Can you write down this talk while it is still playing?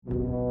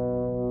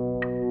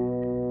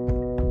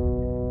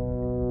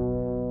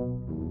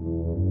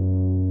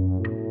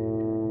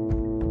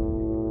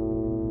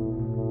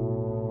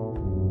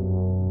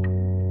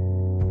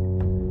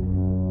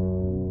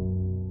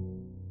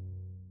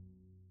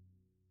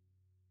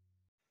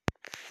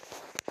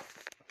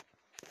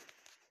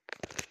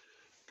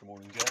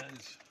morning,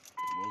 guys.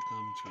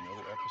 Welcome to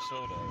another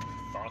episode of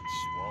Thoughts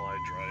While I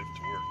Drive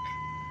to Work.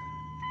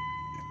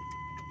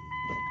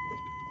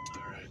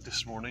 Alright,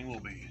 this morning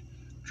we'll be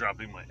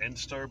dropping my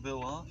NSTAR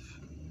bill off,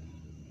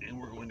 and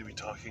we're going to be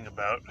talking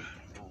about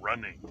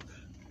running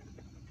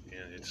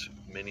and its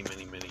many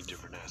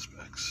different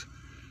aspects.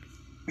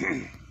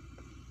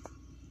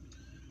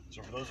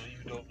 So for those of you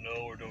who don't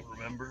know or don't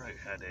remember, I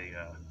had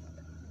a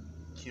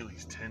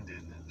Achilles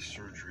tendon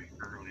surgery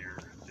earlier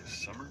this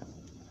summer.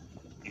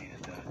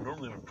 And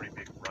normally I'm a pretty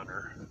big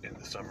runner in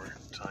the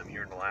summertime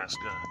here in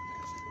Alaska.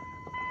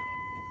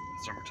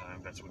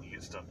 Summertime, that's when you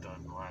get stuff done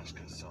in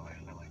Alaska, so I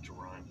like to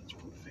run. It's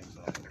one of the things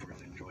that I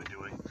really enjoy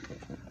doing.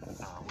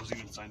 Was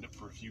even signed up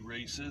for a few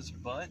races,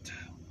 but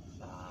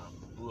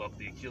blew up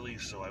the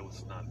Achilles, so I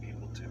was not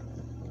able to.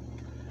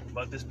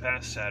 But this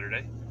past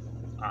Saturday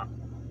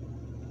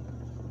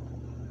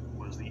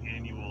was the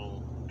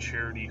annual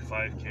charity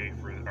 5K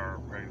for our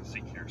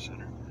pregnancy care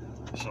center.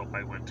 So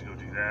I went to go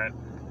do that.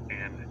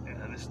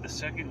 And this is the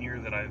second year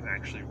that I've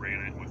actually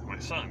ran it with my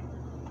son.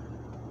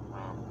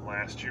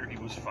 Last year he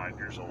was 5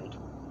 years old.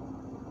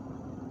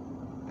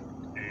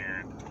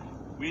 And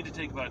we had to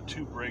take about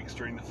 2 breaks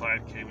during the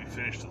 5K. We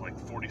finished at like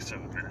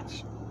 47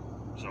 minutes.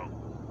 So,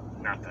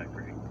 not that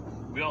great.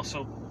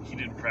 He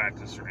didn't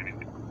practice or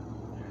anything.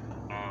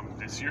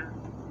 This year,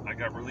 I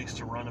got released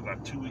to run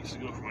about 2 weeks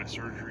ago for my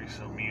surgery.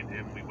 So me and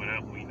him, we went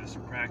out and we did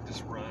some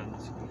practice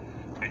runs.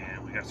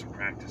 And we got some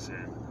practice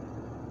in.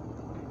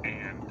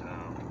 And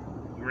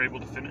we were able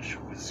to finish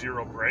with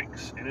 0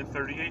 breaks and in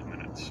 38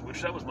 minutes,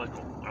 which that was my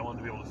goal. I wanted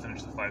to be able to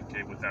finish the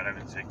 5K without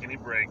having to take any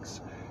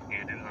breaks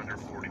and in under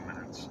 40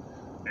 minutes.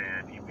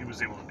 And he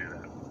was able to do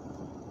that.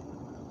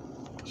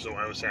 So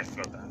I was happy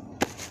about that.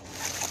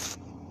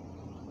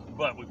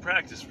 But we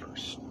practiced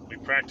first.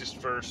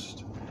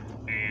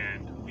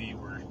 And we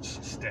were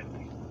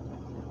steady.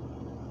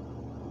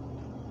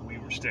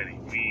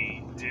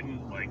 We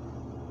didn't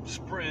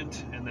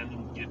sprint and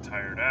then get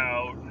tired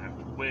out and have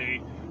to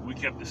wait. We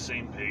kept the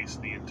same pace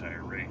the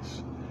entire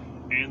race.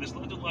 And this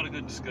led to a lot of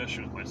good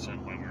discussion with my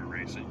son when we were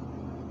racing.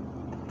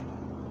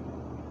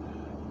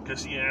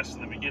 Because he asked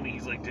in the beginning,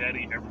 he's like,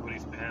 "Daddy,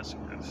 everybody's passing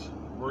us.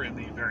 We're in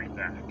the very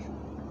back."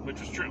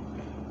 Which was true.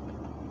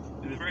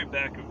 In the very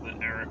back of the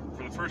era,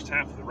 for the first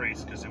half of the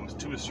race, because it was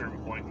to a certain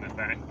point and then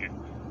back again,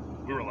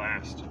 we were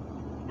last.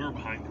 We were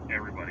behind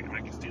everybody, and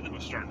I could see that it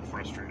was starting to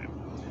frustrate him.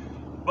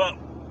 But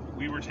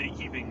we were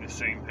keeping the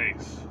same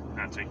pace,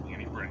 not taking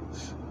any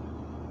breaks.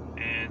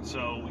 And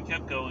so we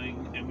kept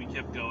going, and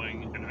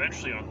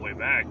eventually on the way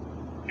back,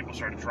 people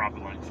started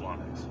dropping like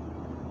flies.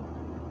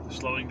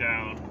 Slowing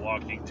down,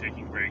 walking,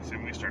 taking breaks,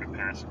 and we started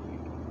passing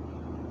people.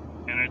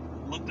 And I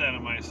looked at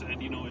him and I said,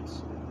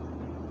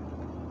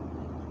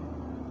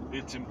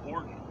 it's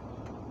important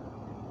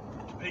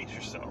to pace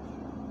yourself.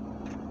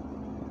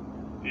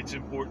 It's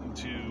important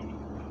to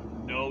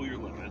know your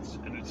limits,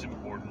 and it's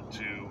important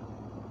to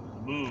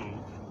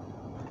move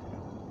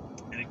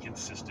in a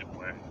consistent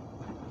way.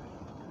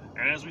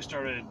 And as we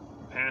started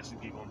passing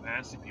people,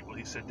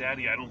 he said,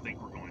 "Daddy, I don't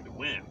think we're going to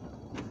win."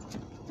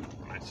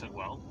 And I said,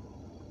 "Well,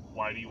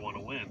 why do you want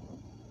to win?"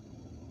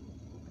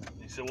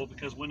 And he said, "Well,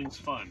 because winning's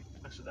fun."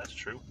 I said, "That's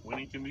true.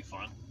 Winning can be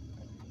fun.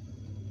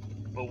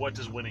 But what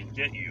does winning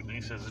get you?" And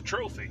he says, "A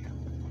trophy."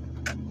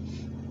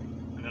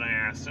 And then I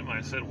asked him,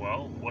 I said,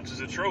 "Well, what does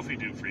a trophy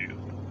do for you?"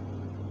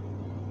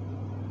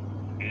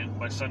 And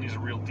my son, he's a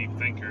real deep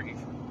thinker. He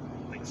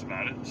thinks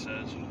about it and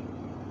says,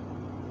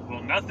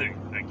 "Well, nothing,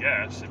 I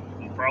guess.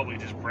 We'll probably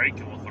just break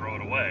and we'll throw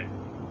it away."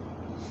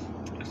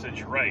 I said,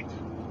 "You're right.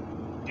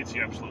 It gets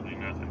you absolutely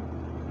nothing."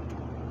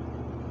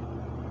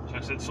 So I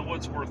said, "So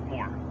what's worth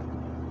more?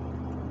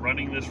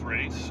 Running this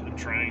race and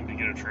trying to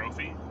get a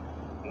trophy,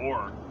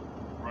 or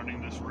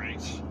running this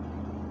race,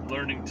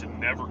 learning to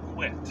never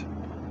quit,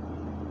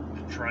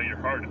 to try your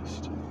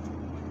hardest?"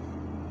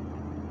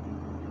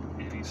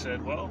 And he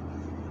said, "Well,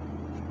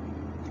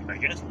 I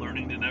guess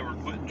learning to never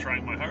quit and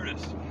trying my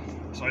hardest."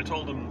 So I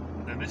told him,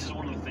 and this is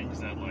one of the things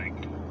that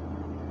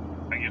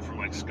I get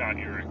from Scott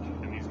Urich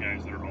and these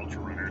guys that are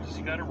ultra runners, is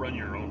you got to run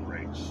your own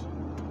race.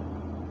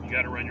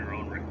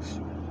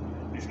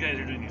 These guys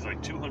are doing these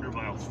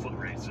 200-mile foot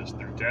races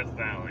through Death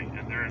Valley,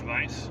 and their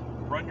advice: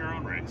 run your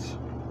own race.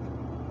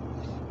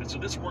 And so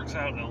this works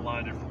out in a lot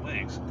of different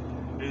ways.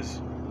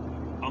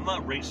 I'm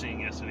not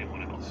racing against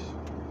anyone else,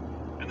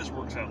 and this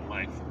works out in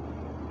life.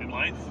 In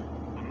life,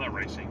 I'm not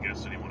racing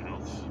against anyone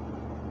else.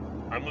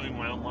 I'm living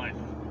my own life.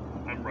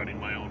 I'm running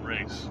my own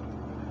race.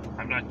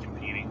 I'm not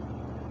competing.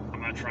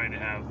 I'm not trying to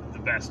have the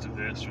best of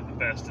this or the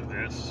best of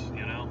this,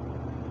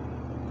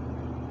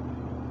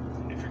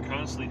 If you're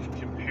constantly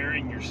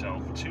comparing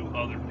yourself to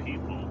other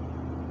people,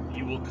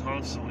 you will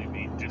constantly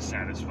be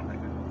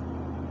dissatisfied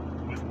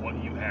with what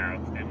you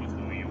have and with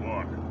who you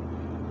are.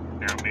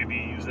 Now, maybe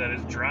you use that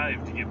as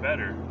drive to get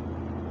better.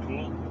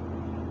 Cool.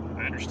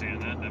 I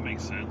understand that. That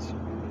makes sense.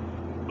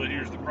 But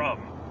here's the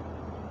problem.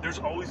 There's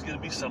always going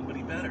to be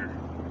somebody better.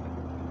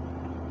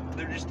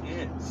 There just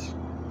is.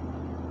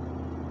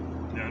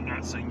 Now, I'm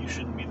not saying you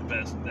shouldn't be the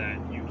best that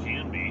you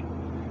can be,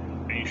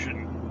 and you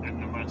shouldn't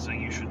and I'm not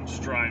saying you shouldn't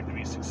strive to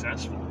be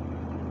successful,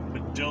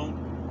 but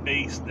don't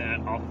base that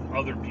off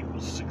other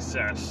people's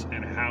success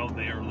and how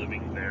they are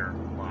living their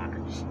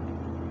lives.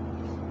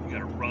 You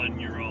gotta run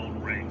your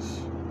own race.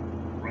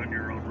 Run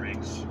your own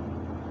race.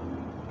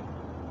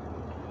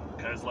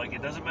 Because, like,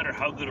 it doesn't matter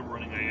how good at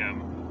running I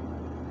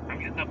am. I'm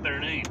getting up there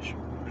in age.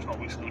 There's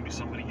always going to be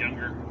somebody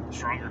younger,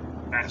 stronger,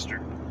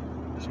 faster.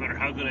 Doesn't matter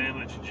how good I am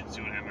at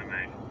jiu-jitsu and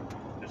MMA.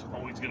 There's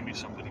always going to be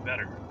somebody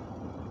better.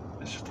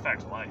 It's just a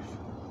fact of life.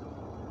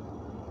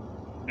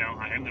 Now,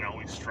 I am going to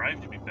always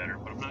strive to be better,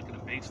 but I'm not going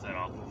to base that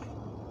off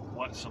of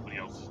what somebody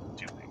else is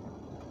doing.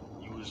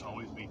 You will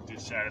always be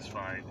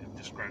dissatisfied and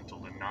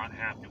disgruntled and not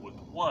happy with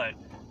what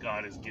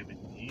God has given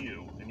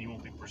you, and you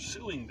won't be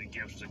pursuing the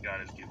gifts that God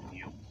has given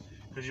you,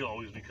 because you'll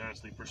always be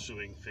constantly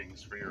pursuing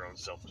things for your own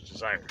selfish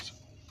desires,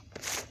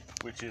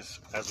 which is,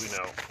 as we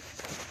know,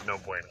 no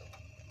bueno.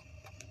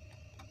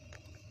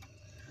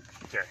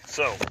 Okay,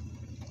 so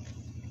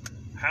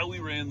how we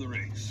ran the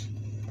race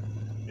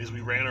is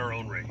we ran our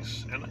own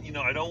race. And, you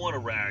know, I don't want to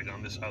rag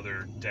on this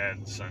other dad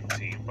and son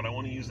team, but I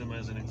want to use them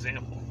as an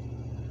example.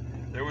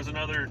 There was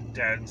another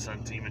dad and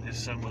son team, and his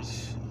son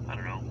was, I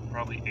don't know,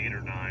 probably 8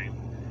 or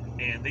 9,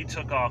 and they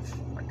took off,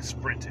 like,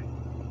 sprinting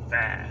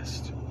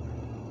fast.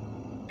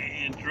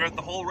 And throughout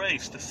the whole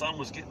race, the son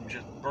was getting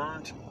just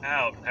burnt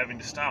out, having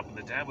to stop, and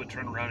the dad would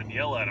turn around and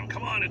yell at him,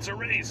 "Come on, it's a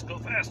race! Go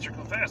faster,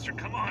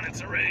 come on,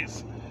 it's a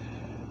race!"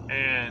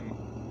 And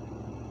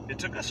it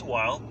took us a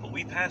while, but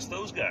we passed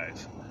those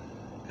guys,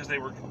 because they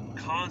were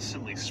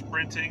constantly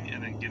sprinting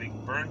and then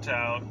getting burnt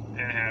out and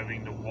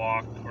having to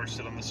walk or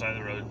sit on the side of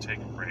the road and take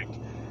a break.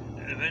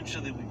 And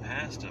eventually we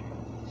passed them.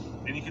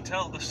 And you could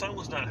tell the son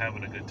was not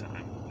having a good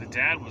time. The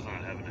dad was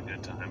not having a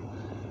good time.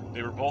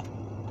 They were both,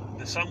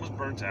 the son was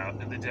burnt out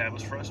and the dad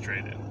was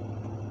frustrated.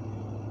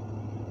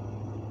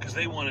 Because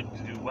they wanted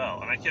to do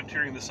well. And I kept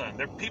hearing the son,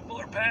 people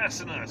are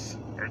passing us.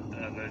 Or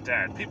the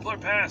dad, people are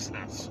passing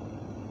us.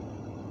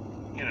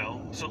 You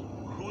know, so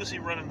who is he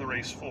running the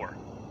race for?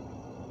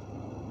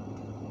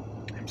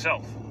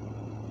 Himself.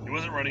 He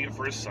wasn't running it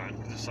for his son,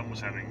 because his son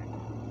was not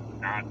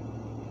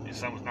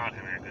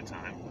having a good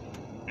time.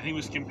 And he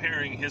was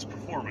comparing his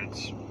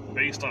performance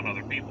based on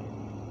other people.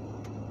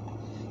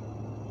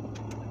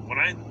 When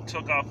I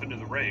took off into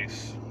the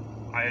race,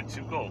 I had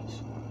 2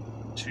 goals.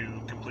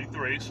 To complete the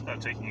race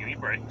without taking any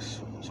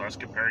breaks, so I was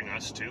comparing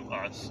us to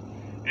us,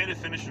 and to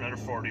finish in under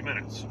 40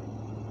 minutes.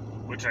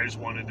 Which I just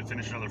wanted to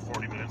finish another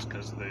 40 minutes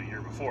because the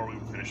year before we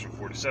finished in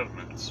 47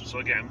 minutes. So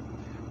again,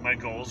 my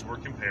goals were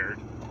compared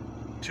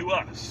to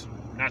us,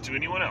 not to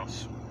anyone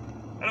else.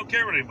 I don't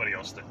care what anybody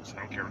else thinks. I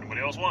don't care what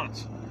anybody else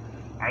wants.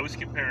 I was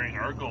comparing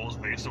our goals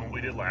based on what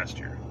we did last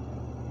year.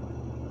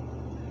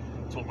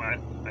 It's what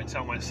I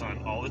tell my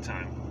son all the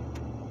time.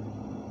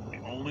 The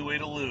only way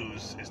to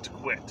lose is to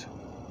quit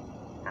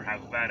or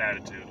have a bad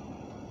attitude.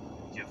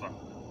 Give up.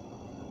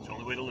 It's the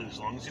only way to lose. As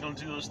long as you don't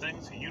do those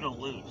things, you don't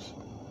lose.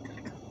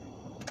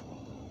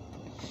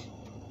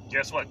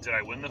 Guess what? Did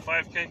I win the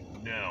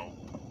 5K? No.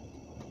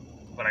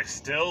 But I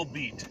still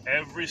beat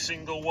every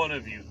single one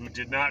of you who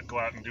did not go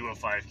out and do a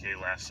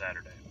 5K last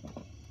Saturday.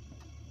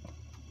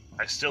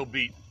 I still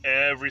beat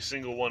every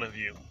single one of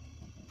you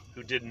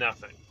who did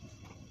nothing.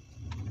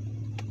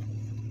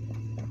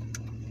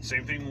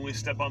 Same thing when we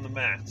step on the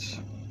mats.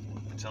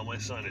 I tell my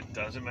son, it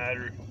doesn't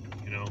matter,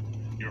 you know,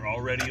 you're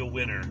already a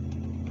winner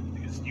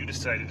because you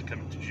decided to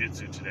come to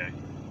jiu-jitsu today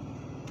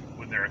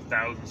when there are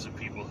thousands of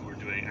people who are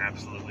doing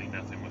absolutely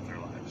nothing with their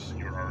lives.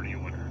 You're already a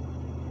winner.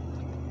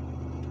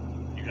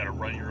 You got to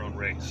run your own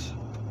race.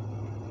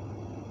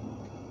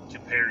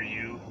 Compare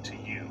you to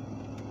you.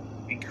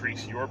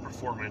 Increase your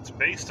performance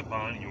based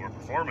upon your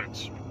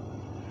performance.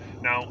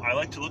 Now, I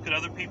like to look at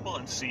other people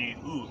and see,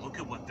 ooh, look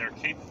at what they're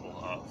capable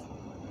of.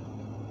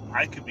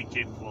 I could be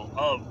capable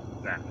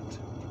of that.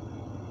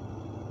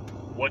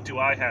 What do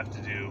I have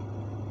to do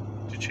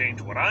to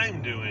change what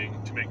I'm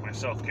doing to make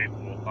myself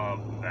capable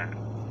of that?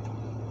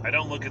 I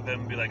don't look at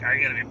them and be like,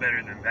 I gotta be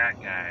better than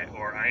that guy,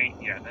 or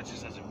that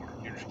just doesn't work.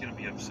 You're just gonna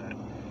be upset.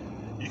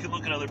 You can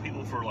look at other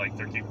people for, like,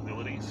 their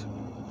capabilities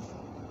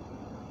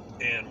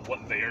and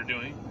what they are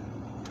doing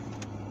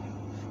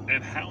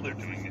and how they're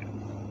doing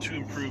it to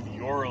improve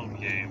your own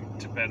game,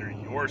 to better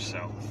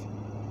yourself.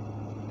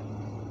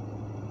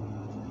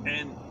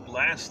 And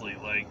lastly,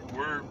 like,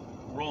 we're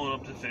rolling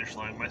up to the finish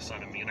line, my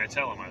son and me, and I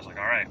tell him, I was like,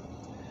 all right,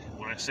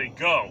 when I say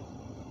go,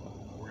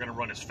 we're going to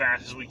run as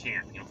fast as we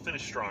can. You know,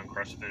 finish strong,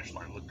 cross the finish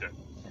line, look good.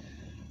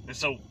 And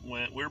so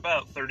when we're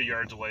about 30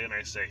 yards away, and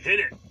I say, hit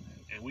it,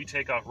 and we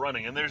take off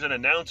running, and there's an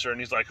announcer, and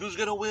he's like, who's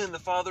going to win, the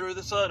father or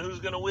the son? Who's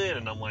going to win?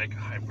 And I'm like,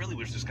 I really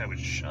wish this guy would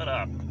shut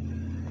up.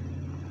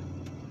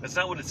 That's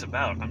not what it's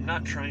about. I'm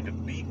not trying to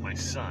beat my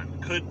son.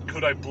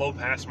 Could I blow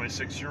past my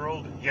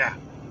 6-year-old? Yeah,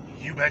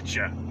 you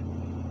betcha.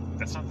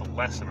 That's not the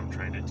lesson I'm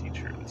trying to teach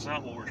her. That's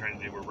not what we're trying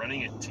to do. We're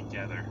running it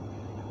together.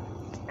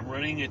 I'm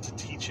running it to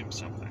teach him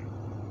something.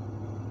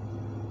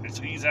 And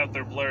so he's out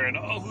there blaring,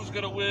 oh, who's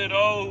going to win?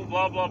 Oh,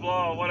 blah, blah,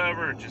 blah,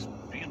 whatever. Just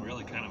being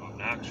really kind of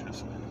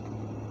obnoxious.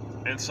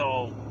 And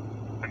so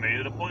I made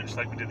it a point, just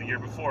like we did the year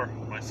before.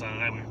 My son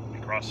and I, we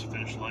crossed the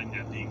finish line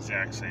at the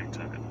exact same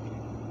time.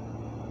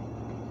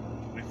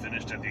 We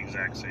finished at the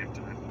exact same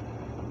time.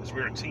 Because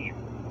we're a team.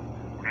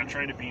 We're not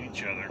trying to beat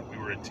each other. We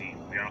were a team.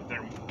 We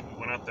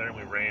went out there and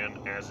we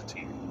ran as a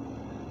team.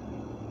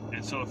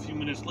 And so a few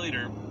minutes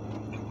later,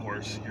 of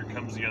course, here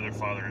comes the other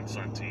father and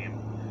son team.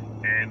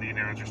 And the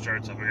announcer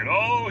starts up again.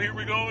 Oh, here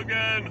we go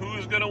again.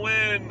 Who's going to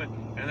win?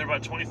 And they're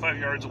about 25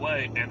 yards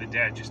away, and the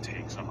dad just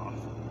takes off.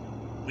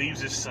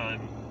 Leaves his son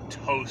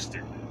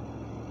toasted.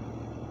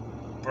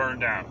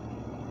 Burned out.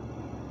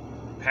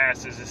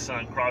 Passes his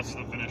son, crosses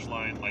the finish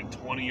line like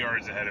 20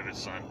 yards ahead of his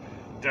son.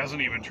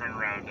 Doesn't even turn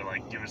around to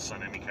like give his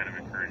son any kind of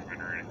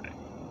encouragement or anything.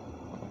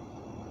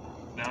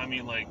 Now, I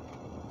mean, like,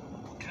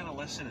 what kind of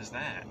lesson is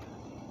that?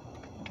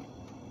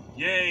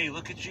 Yay,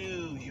 look at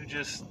you. You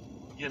just,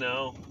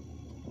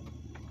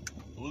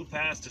 blew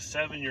past a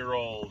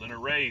 7-year-old in a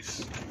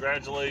race.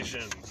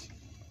 Congratulations.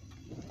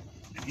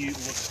 He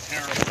looks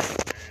terrible,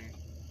 and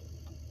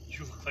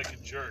you look like a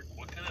jerk.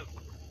 What kind of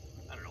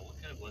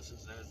lesson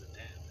is that as a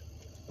dad?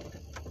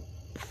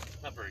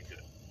 Not very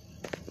good.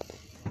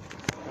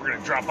 We're going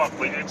to drop off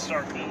the Head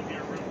Start bill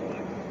here real quick.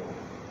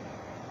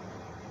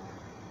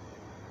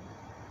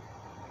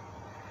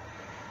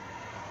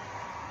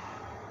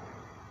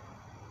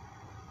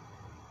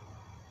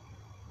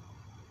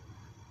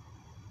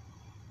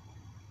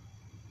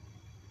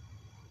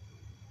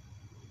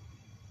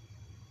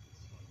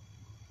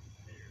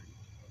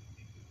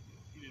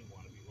 He didn't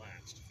want to be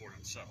last for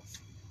himself.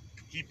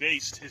 He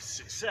based his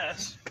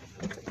success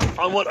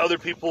on what other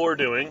people were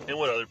doing and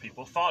what other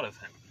people thought of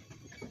him.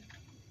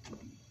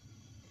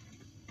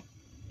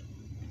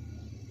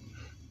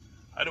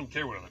 I don't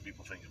care what other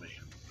people think of me.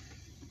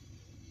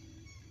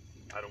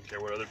 I don't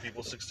care what other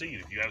people succeed.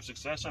 If you have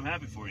success, I'm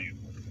happy for you.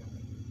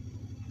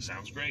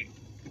 Sounds great.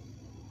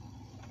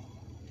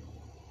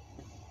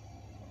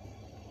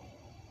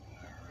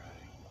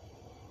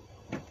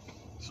 Alright.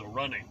 So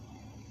running.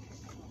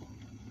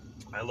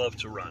 I love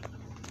to run.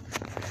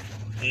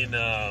 In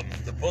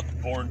the book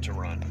Born to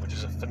Run, which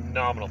is a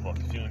phenomenal book.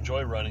 If you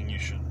enjoy running, you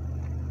should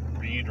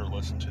read or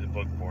listen to the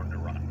book Born to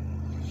Run.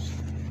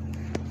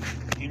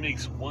 He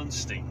makes one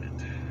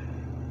statement,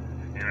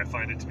 and I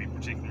find it to be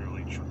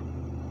particularly true.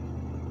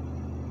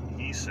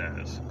 He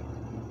says,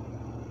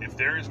 if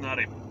there is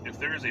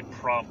a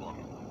problem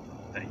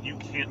that you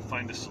can't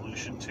find a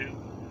solution to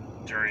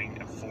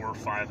during a 4 or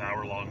 5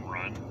 hour long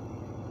run,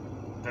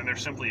 then there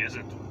simply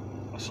isn't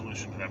a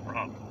solution to that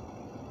problem.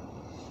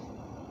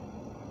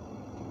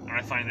 And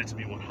I find that to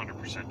be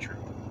 100%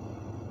 true.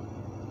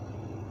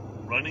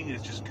 Running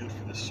is just good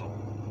for the soul.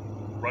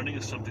 Running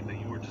is something that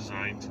you were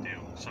designed to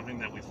do, something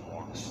that we've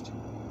lost.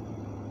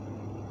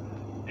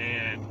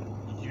 And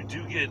you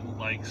do get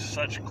like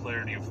such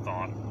clarity of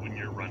thought when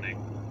you're running,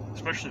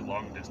 especially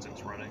long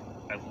distance running.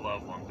 I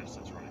love long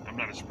distance running. I'm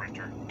not a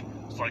sprinter.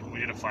 It's like when we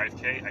did a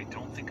 5K, I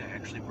don't think I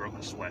actually broke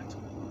a sweat.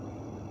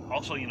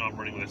 Also, I'm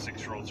running with a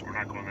 6-year-old, so we're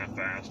not going that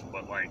fast,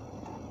 but like,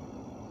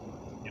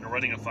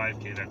 running a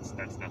 5K,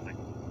 that's nothing.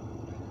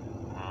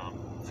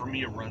 For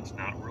me, a run's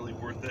not really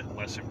worth it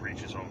unless it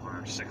reaches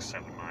over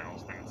 6-7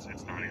 miles. Then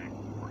it's not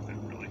even worth it,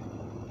 really.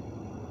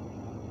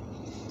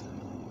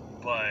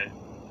 But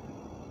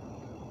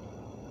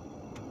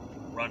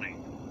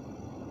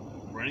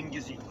running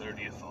gives you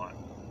clarity of thought,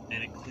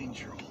 and it cleans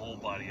your whole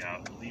body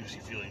out. It leaves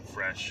you feeling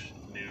fresh,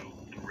 new,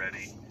 and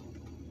ready.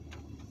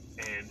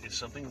 And it's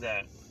something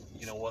that,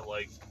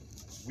 like,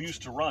 we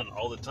used to run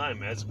all the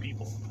time as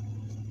people.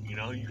 You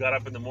got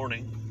up in the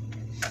morning,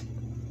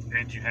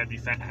 and you had to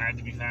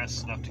be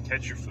fast enough to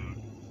catch your food,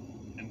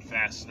 and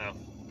fast enough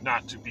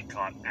not to be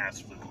caught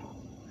as food.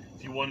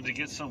 If you wanted to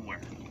get somewhere,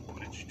 what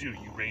did you do?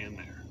 You ran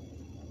there.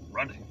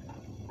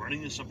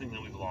 Running is something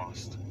that we've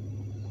lost.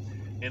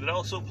 And it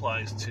also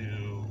applies to,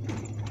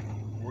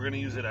 we're going to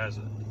use it as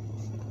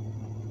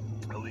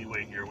a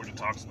leeway here when it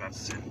talks about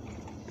sin.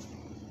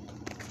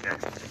 Okay.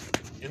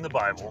 In the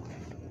Bible,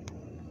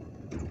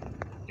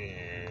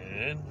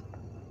 and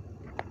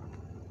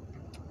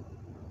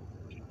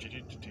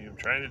I'm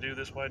trying to do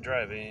this while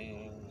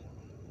driving.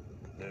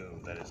 No,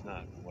 that is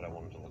not what I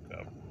wanted to look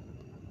up.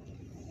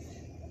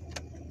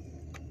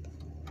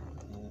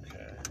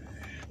 Okay,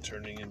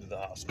 turning into the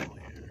hospital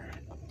here.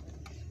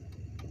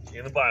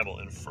 In the Bible,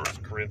 in 1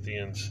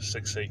 Corinthians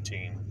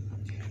 6:18,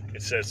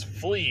 it says,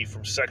 flee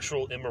from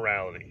sexual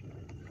immorality.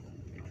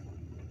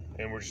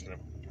 And we're just going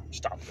to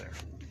stop there.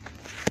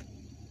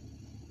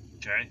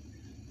 Okay?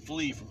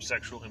 Flee from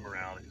sexual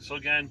immorality. So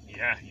again,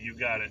 yeah, you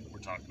got it. We're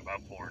talking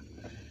about porn.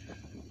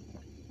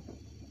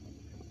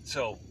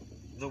 So,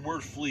 the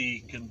word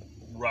flee can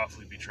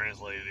roughly be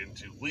translated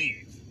into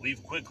leave.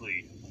 Leave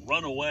quickly.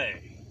 Run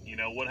away.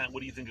 What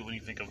do you think of when you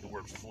think of the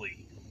word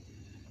flee?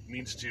 It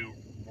means to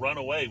run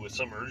away with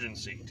some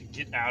urgency, to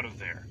get out of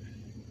there,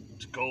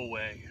 to go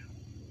away.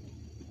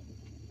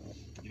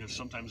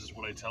 Sometimes it's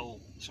what I tell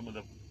some of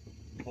the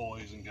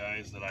boys and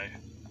guys that I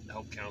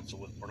help counsel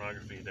with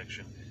pornography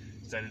addiction,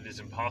 is that it is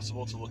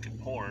impossible to look at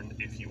porn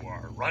if you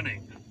are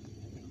running.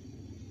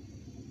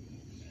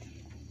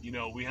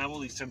 We have all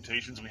these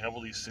temptations, we have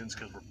all these sins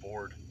because we're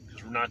bored.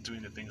 because we're not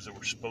doing the things that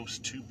we're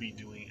supposed to be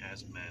doing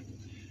as men.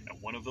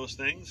 And one of those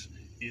things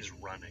is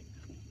running.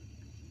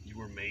 You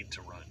were made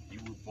to run. You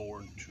were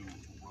born to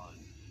run.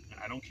 And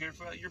I don't care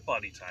about your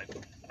body type.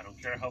 I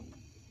don't care how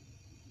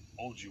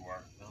old you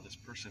are. No, this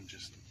person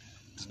just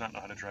does not know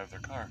how to drive their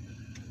car.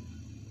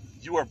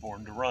 You are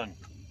born to run.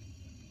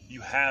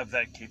 You have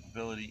that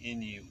capability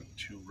in you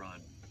to run.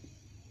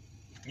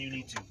 You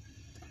need to.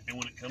 And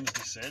when it comes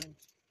to sin,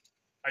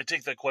 I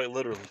take that quite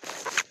literally.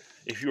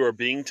 If you are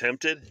being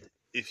tempted,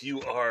 if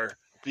you are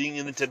being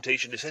in the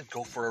temptation to sin,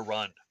 go for a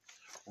run.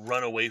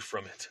 Run away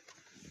from it.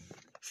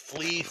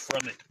 Flee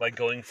from it by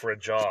going for a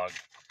jog.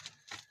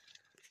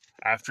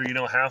 After,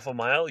 half a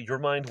mile, your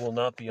mind will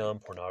not be on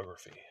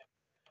pornography.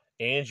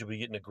 And you'll be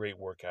getting a great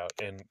workout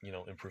and,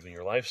 improving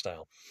your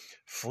lifestyle.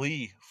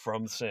 Flee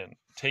from sin.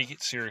 Take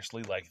it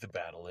seriously like the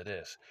battle it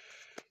is.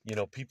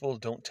 People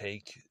don't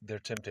take their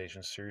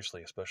temptations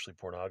seriously, especially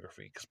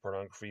pornography, because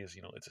pornography is,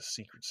 it's a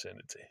secret sin.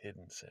 It's a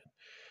hidden sin.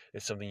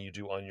 It's something you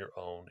do on your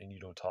own and you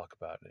don't talk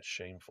about, and it's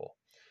shameful.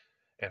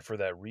 And for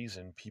that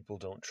reason, people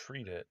don't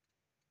treat it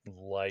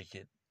like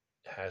it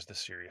has the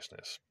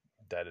seriousness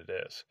that it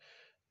is.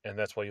 And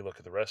that's why you look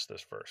at the rest of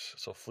this verse.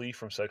 So flee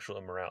from sexual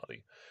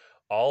immorality.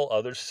 All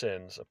other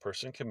sins a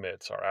person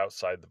commits are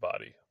outside the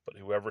body, but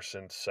whoever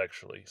sins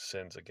sexually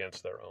sins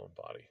against their own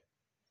body.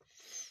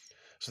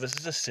 So this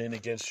is a sin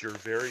against your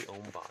very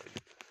own body.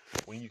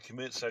 When you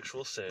commit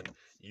sexual sin,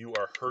 you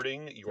are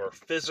hurting your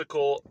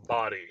physical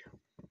body.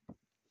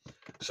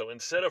 So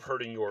instead of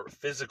hurting your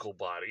physical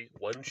body,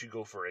 why don't you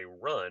go for a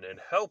run and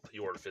help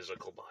your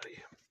physical body?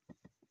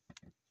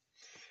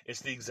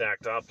 It's the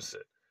exact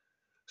opposite.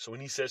 So when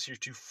he says here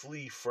to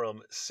flee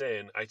from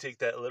sin, I take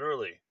that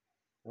literally.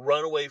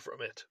 Run away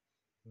from it.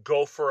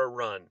 Go for a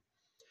run.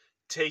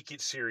 Take it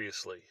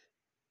seriously.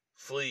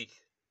 Flee.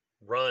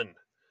 Run.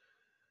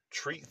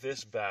 Treat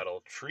this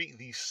battle, treat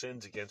these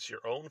sins against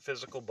your own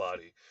physical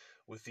body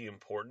with the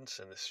importance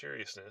and the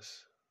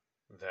seriousness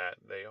that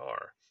they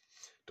are.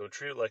 Don't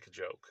treat it like a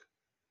joke.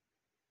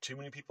 Too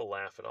many people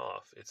laugh it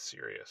off. It's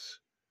serious.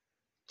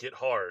 Get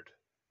hard.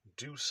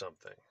 Do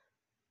something.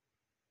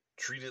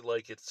 Treat it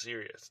like it's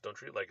serious. Don't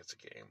treat it like it's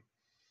a game.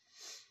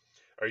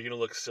 Are you going to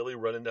look silly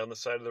running down the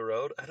side of the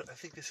road? I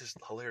think this is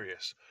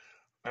hilarious.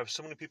 I have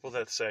so many people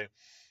that say,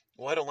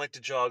 well, I don't like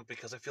to jog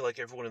because I feel like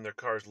everyone in their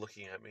car is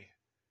looking at me.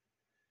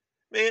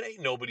 Man,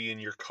 ain't nobody in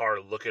your car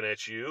looking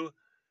at you.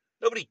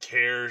 Nobody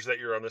cares that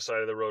you're on the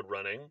side of the road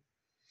running.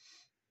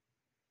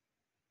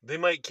 They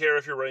might care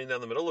if you're running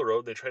down the middle of the road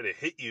and they try to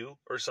hit you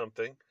or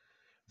something.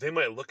 They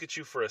might look at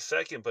you for a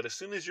second, but as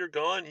soon as you're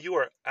gone, you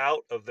are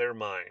out of their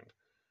mind.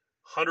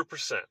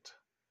 100%.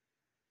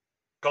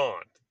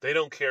 Gone. They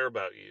don't care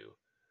about you.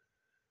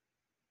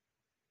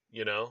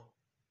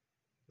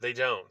 They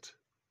don't.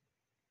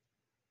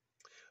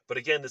 But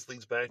again, this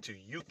leads back to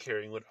you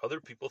caring what other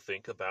people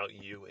think about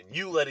you and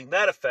you letting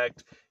that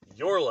affect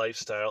your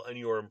lifestyle and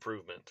your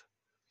improvement.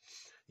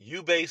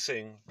 You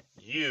basing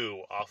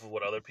you off of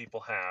what other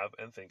people have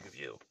and think of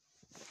you.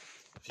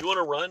 If you want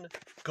to run,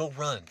 go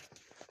run.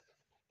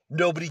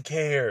 Nobody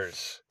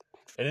cares.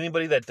 And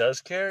anybody that does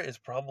care is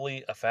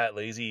probably a fat,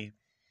 lazy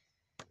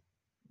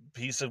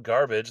piece of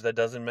garbage that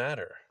doesn't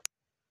matter.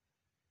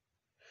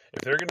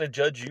 If they're going to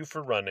judge you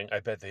for running, I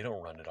bet they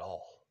don't run at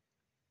all.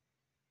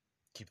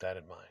 Keep that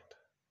in mind.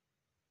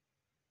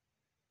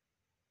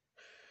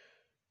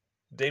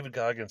 David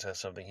Goggins has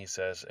something he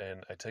says,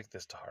 and I take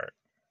this to heart.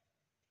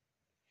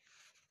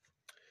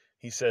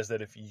 He says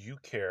that if you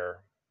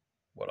care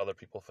what other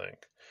people think,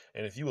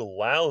 and if you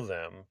allow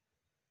them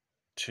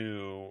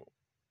to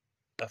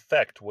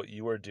affect what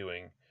you are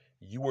doing,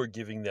 you are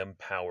giving them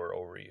power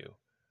over you.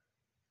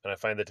 And I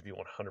find that to be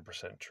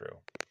 100% true.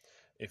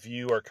 If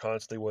you are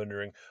constantly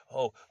wondering,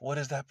 oh, what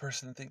does that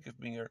person think of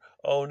me? Or,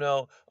 oh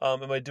no,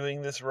 am I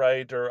doing this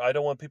right? Or I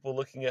don't want people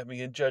looking at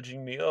me and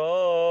judging me.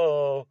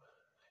 Oh,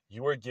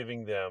 you are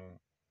giving them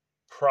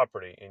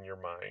property in your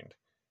mind.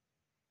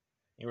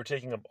 You are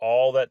taking up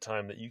all that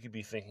time that you could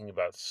be thinking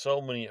about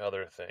so many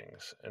other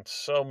things and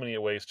so many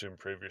ways to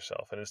improve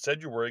yourself. And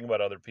instead you're worrying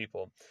about other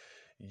people.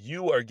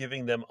 You are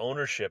giving them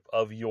ownership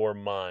of your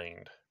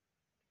mind.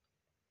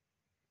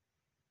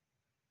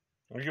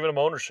 You're giving them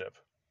ownership.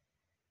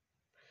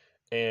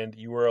 And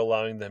you are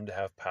allowing them to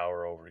have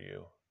power over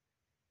you.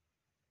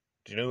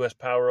 Do you know who has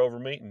power over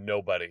me?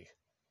 Nobody.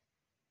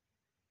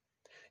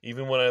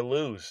 Even when I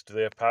lose, do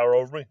they have power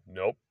over me?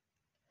 Nope.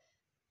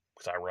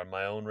 Because I run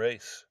my own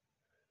race.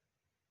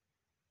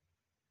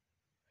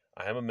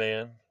 I am a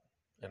man,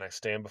 and I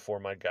stand before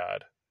my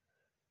God,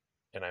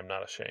 and I'm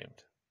not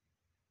ashamed.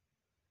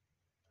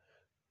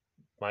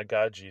 My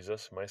God,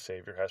 Jesus, my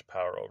Savior, has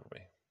power over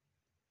me.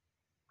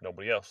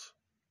 Nobody else.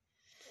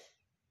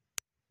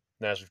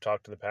 Now, as we've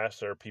talked in the past,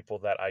 there are people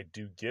that I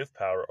do give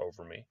power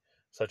over me,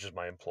 such as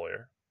my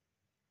employer.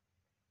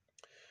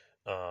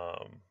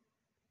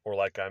 Or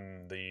like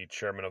I'm the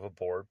chairman of a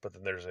board, but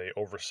then there's a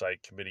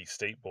oversight committee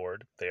state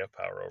board. They have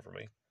power over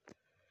me.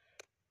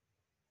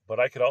 But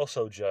I could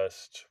also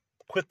just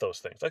quit those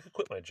things. I could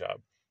quit my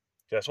job.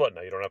 Guess what?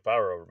 Now you don't have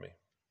power over me.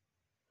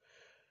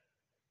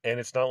 And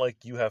it's not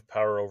like you have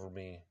power over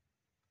me.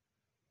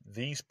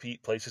 These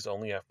places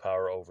only have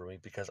power over me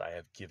because I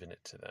have given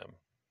it to them.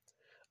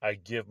 I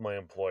give my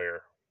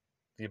employer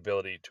the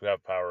ability to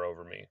have power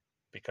over me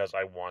because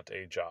I want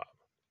a job.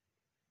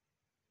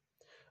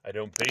 I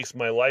don't base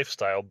my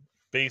lifestyle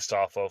based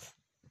off of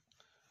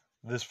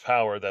this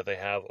power that they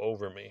have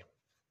over me.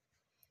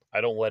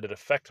 I don't let it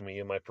affect me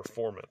in my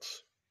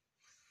performance.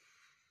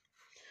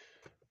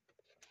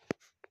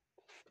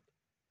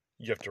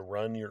 You have to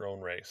run your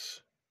own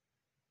race.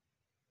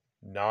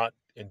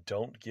 And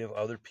don't give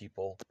other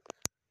people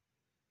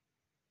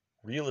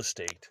real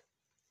estate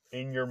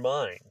in your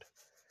mind.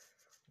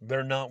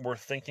 They're not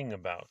worth thinking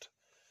about.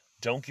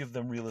 Don't give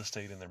them real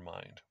estate in their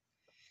mind.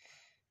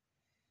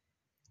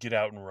 Get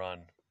out and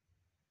run.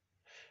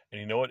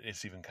 And you know what?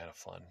 It's even kind of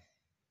fun.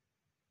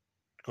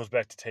 It goes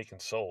back to taking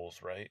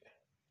souls, right?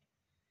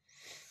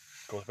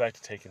 It goes back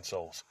to taking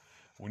souls.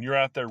 When you're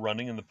out there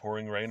running in the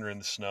pouring rain or in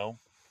the snow,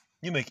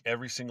 you make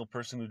every single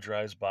person who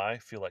drives by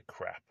feel like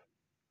crap.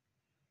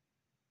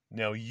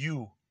 Now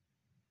you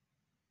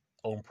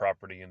own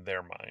property in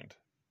their mind.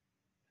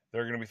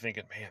 They're going to be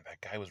thinking, man,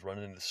 that guy was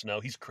running in the snow.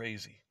 He's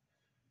crazy.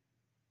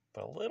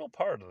 But a little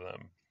part of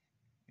them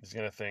is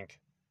going to think,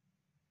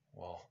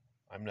 well,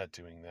 I'm not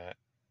doing that.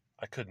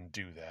 I couldn't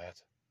do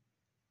that.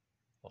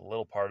 A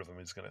little part of them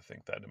is going to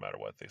think that no matter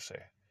what they say.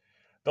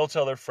 They'll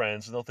tell their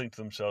friends and they'll think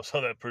to themselves,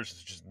 oh, that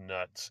person's just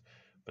nuts.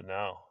 But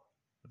now,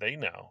 they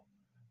know,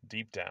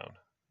 deep down,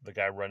 the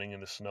guy running in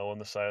the snow on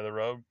the side of the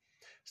road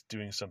is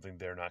doing something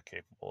they're not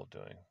capable of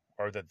doing,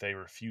 or that they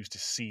refuse to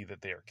see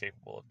that they are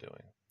capable of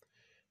doing.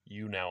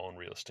 You now own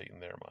real estate in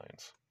their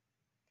minds.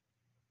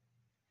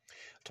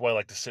 That's why I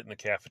like to sit in the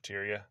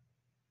cafeteria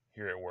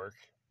here at work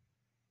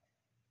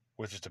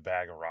with just a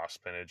bag of raw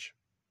spinach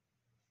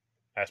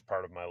as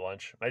part of my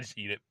lunch. I just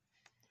eat it.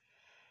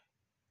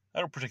 I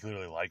don't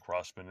particularly like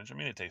raw spinach. I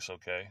mean, it tastes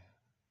okay.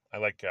 I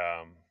like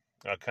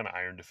kind of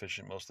iron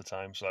deficient most of the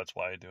time, so that's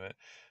why I do it.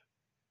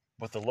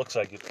 But the looks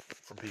I get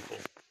from people,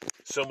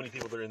 so many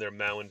people that are in there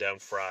mowing down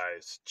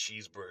fries,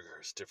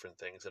 cheeseburgers, different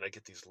things, and I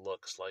get these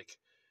looks like,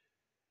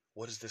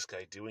 what is this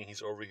guy doing?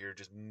 He's over here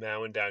just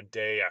mowing down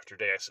day after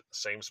day. I sit in the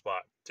same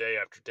spot day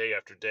after day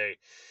after day.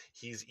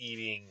 He's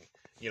eating,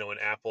 an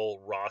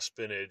apple, raw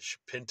spinach,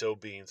 pinto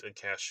beans, and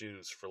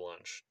cashews for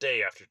lunch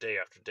day after day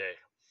after day.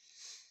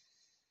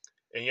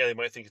 And yeah, they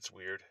might think it's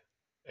weird.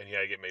 And yeah,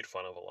 I get made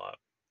fun of a lot.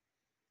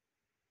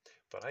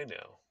 But I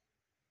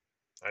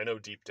know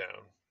deep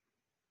down,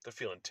 they're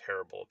feeling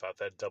terrible about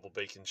that double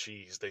bacon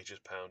cheese they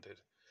just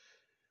pounded.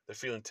 They're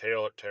feeling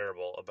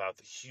terrible about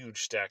the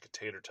huge stack of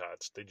tater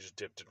tots they just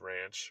dipped in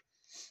ranch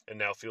and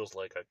now feels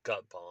like a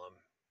gut bomb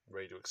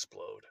ready to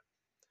explode.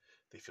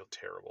 They feel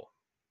terrible.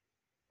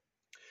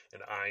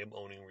 And I am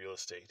owning real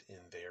estate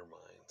in their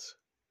minds.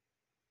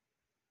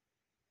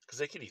 Because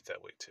they could eat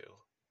that way too.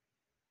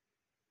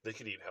 They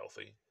could eat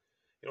healthy.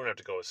 You don't have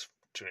to go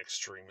to an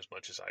extreme as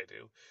much as I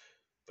do,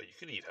 but you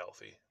could eat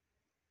healthy.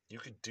 You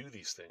could do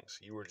these things.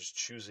 You were just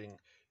choosing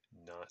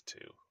not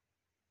to.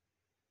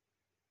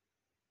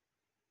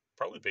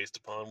 Probably based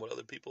upon what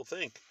other people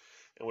think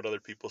and what other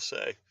people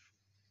say.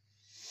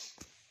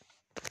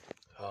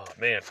 Oh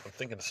man, I'm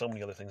thinking of so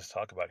many other things to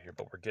talk about here,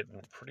 but we're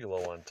getting pretty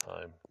low on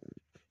time.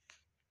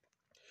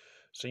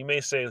 So you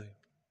may say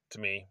to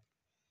me,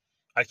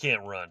 I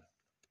can't run.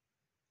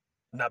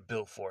 I'm not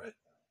built for it.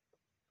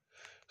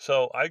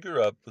 So I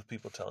grew up with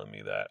people telling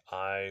me that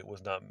I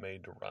was not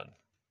made to run.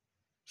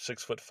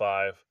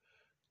 6'5",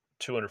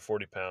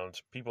 240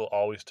 pounds. People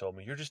always told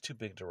me, you're just too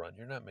big to run.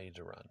 You're not made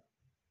to run.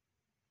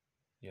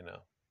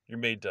 You're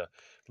made to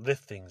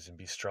lift things and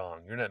be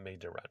strong. You're not made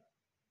to run.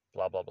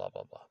 Blah, blah, blah,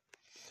 blah, blah.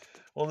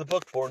 Well, in the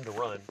book, Born to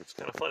Run, it's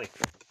kind of funny.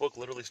 The book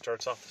literally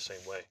starts off the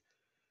same way.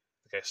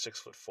 The guy's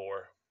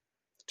 6'4",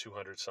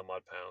 200 some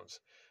odd pounds.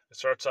 It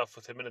starts off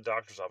with him in a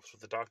doctor's office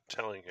with the doctor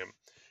telling him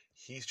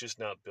he's just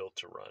not built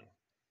to run.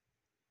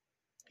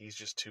 He's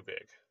just too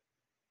big.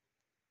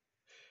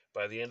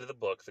 By the end of the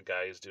book, the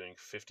guy is doing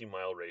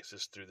 50-mile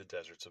races through the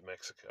deserts of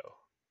Mexico.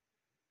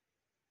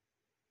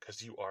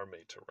 Because you are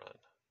made to run.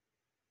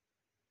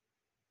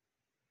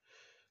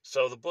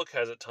 So the book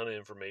has a ton of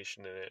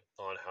information in it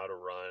on how to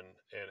run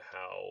and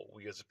how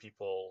we as a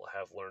people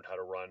have learned how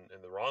to run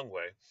in the wrong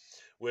way,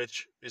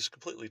 which is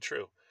completely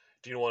true.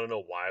 Do you want to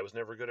know why I was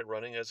never good at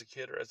running as a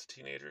kid or as a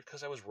teenager?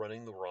 Because I was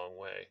running the wrong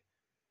way.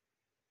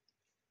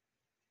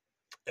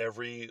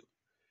 Everybody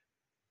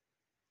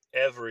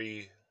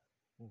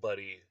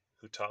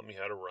who taught me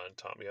how to run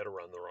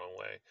the wrong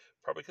way.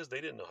 Probably because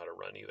they didn't know how to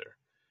run either.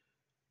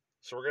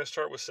 So we're going to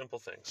start with simple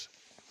things.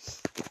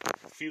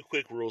 A few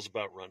quick rules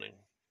about running.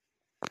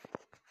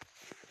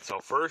 So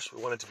first,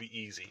 we want it to be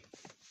easy.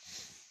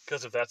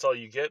 Because if that's all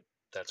you get,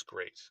 that's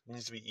great. It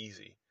needs to be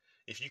easy.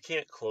 If you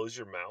can't close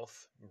your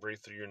mouth and breathe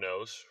through your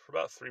nose for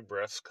about 3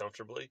 breaths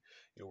comfortably,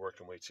 you're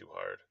working way too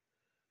hard.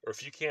 Or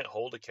if you can't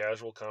hold a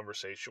casual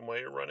conversation while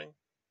you're running,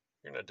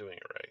 you're not doing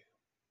it right.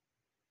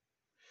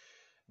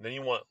 And then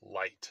you want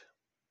light.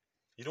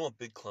 You don't want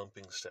big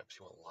clumping steps.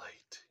 You want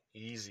light,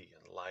 easy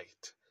and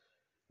light.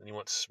 Then you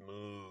want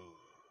smooth.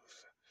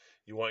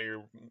 You want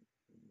your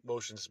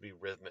motions to be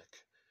rhythmic,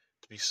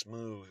 to be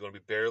smooth. You want to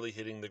be barely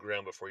hitting the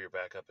ground before you're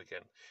back up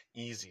again.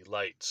 Easy,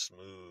 light, smooth.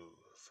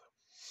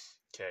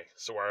 Okay,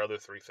 so our other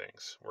three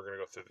things. We're going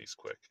to go through these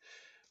quick.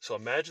 So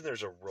imagine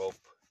there's a rope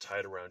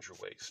tied around your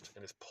waist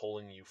and it's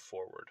pulling you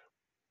forward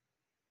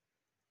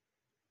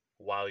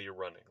while you're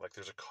running. Like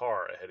there's a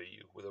car ahead of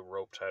you with a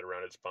rope tied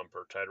around its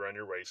bumper, tied around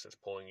your waist, and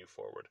it's pulling you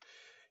forward.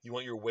 You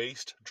want your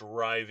waist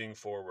driving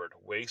forward.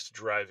 Waist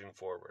driving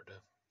forward.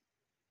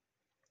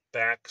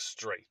 Back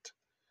straight.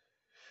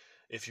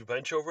 If you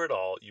bench over at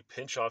all, you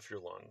pinch off your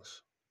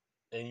lungs,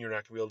 and you're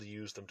not going to be able to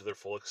use them to their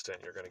full extent.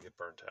 You're going to get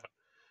burnt out.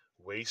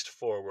 Waist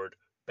forward,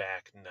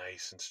 back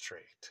nice and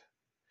straight.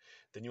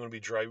 Then you want to be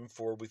driving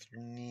forward with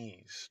your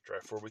knees.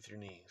 Drive forward with your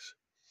knees.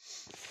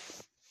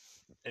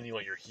 And you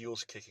want your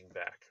heels kicking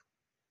back.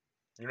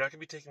 You're not going to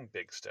be taking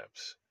big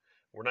steps.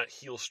 We're not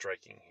heel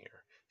striking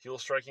here. Heel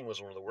striking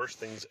was one of the worst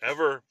things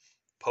ever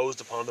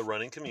posed upon the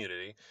running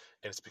community,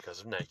 and it's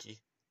because of Nike.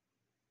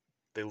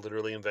 They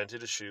literally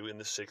invented a shoe in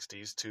the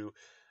 60s to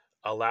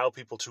allow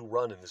people to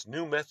run in this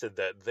new method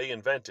that they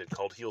invented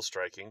called heel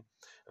striking,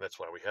 and that's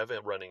why we have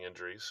running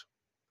injuries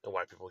and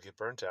why people get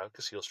burnt out,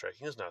 because heel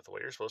striking is not the way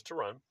you're supposed to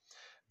run.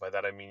 By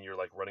that I mean you're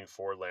like running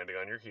forward, landing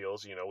on your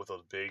heels, with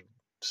those big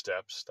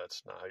steps.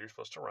 That's not how you're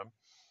supposed to run.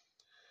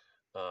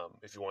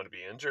 If you want to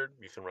be injured,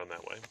 you can run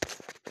that way.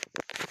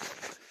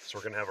 So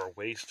we're going to have our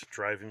waist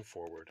driving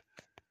forward,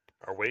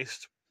 our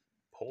waist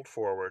pulled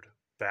forward,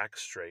 back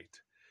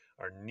straight,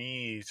 our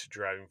knees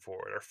driving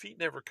forward. Our feet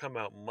never come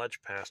out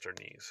much past our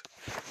knees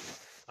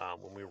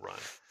when we run.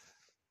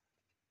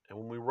 And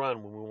when we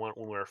run,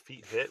 when our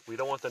feet hit, we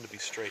don't want them to be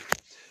straight.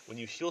 When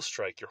you heel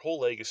strike, your whole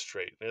leg is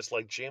straight, and it's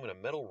like jamming a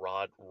metal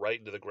rod right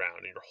into the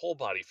ground, and your whole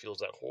body feels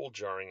that whole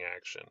jarring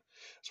action.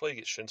 That's why you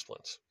get shin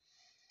splints.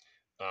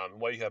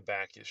 Why you have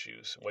back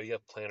issues, why you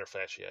have plantar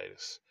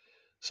fasciitis.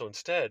 So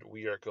instead,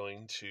 we are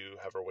going to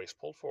have our waist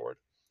pulled forward.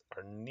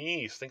 Our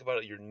knees, think about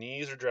it, your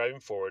knees are driving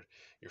forward.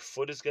 Your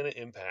foot is going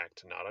to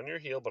impact, not on your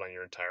heel, but on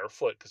your entire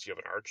foot, because you have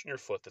an arch in your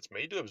foot that's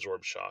made to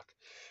absorb shock.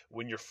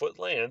 When your foot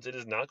lands, it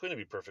is not going to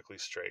be perfectly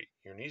straight.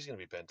 Your knee's going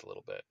to be bent a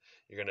little bit.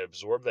 You're going to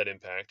absorb that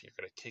impact. You're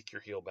going to kick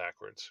your heel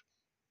backwards.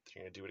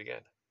 You're going to do it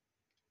again.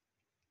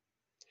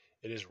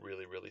 It is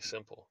really, really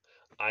simple.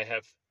 I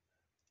have,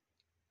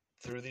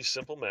 through these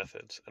simple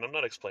methods, and I'm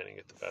not explaining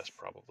it the best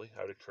probably.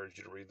 I would encourage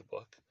you to read the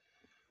book.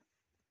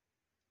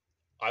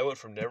 I went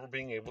from never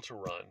being able to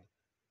run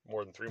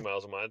more than 3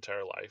 miles in my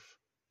entire life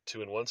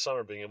to in one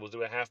summer being able to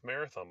do a half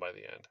marathon by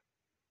the end.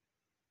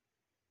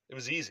 It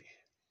was easy.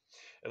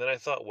 And then I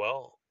thought,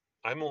 well,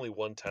 I'm only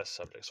one test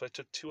subject. So I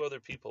took 2 other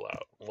people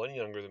out, one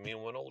younger than me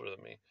and one older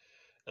than me.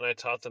 And I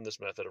taught them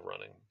this method of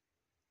running.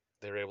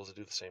 They were able to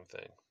do the same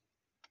thing.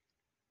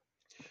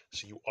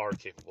 So you are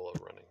capable of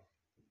running.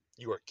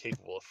 You are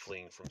capable of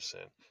fleeing from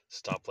sin.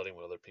 Stop letting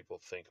what other people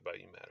think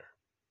about you matter.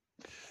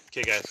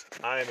 Okay, guys,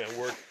 I am at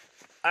work.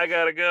 I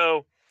gotta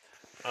go.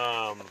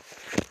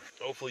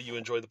 Hopefully you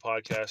enjoyed the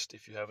podcast.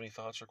 If you have any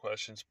thoughts or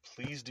questions,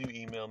 please do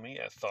email me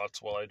at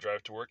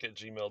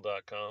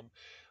thoughtswhileidrivetowwork@gmail.com.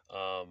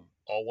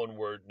 All one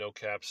word, no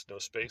caps, no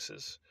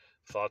spaces.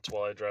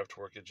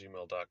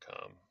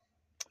 thoughtswhileidrivetowwork@gmail.com.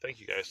 Thank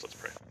you, guys. Let's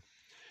pray.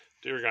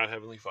 Dear God,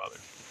 Heavenly Father,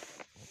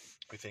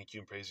 we thank you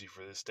and praise you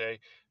for this day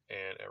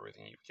and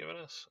everything you've given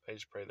us. I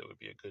just pray that it would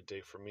be a good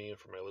day for me and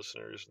for my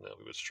listeners, and that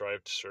we would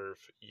strive to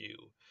serve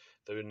you.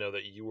 That we would know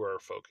that you are our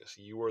focus.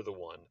 You are the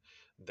one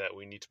that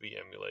we need to be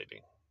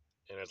emulating.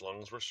 And as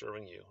long as we're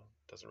serving you,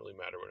 it doesn't really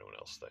matter what anyone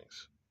else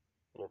thinks.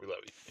 Lord, we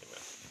love you.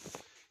 Amen.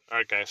 All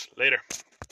right, guys. Later.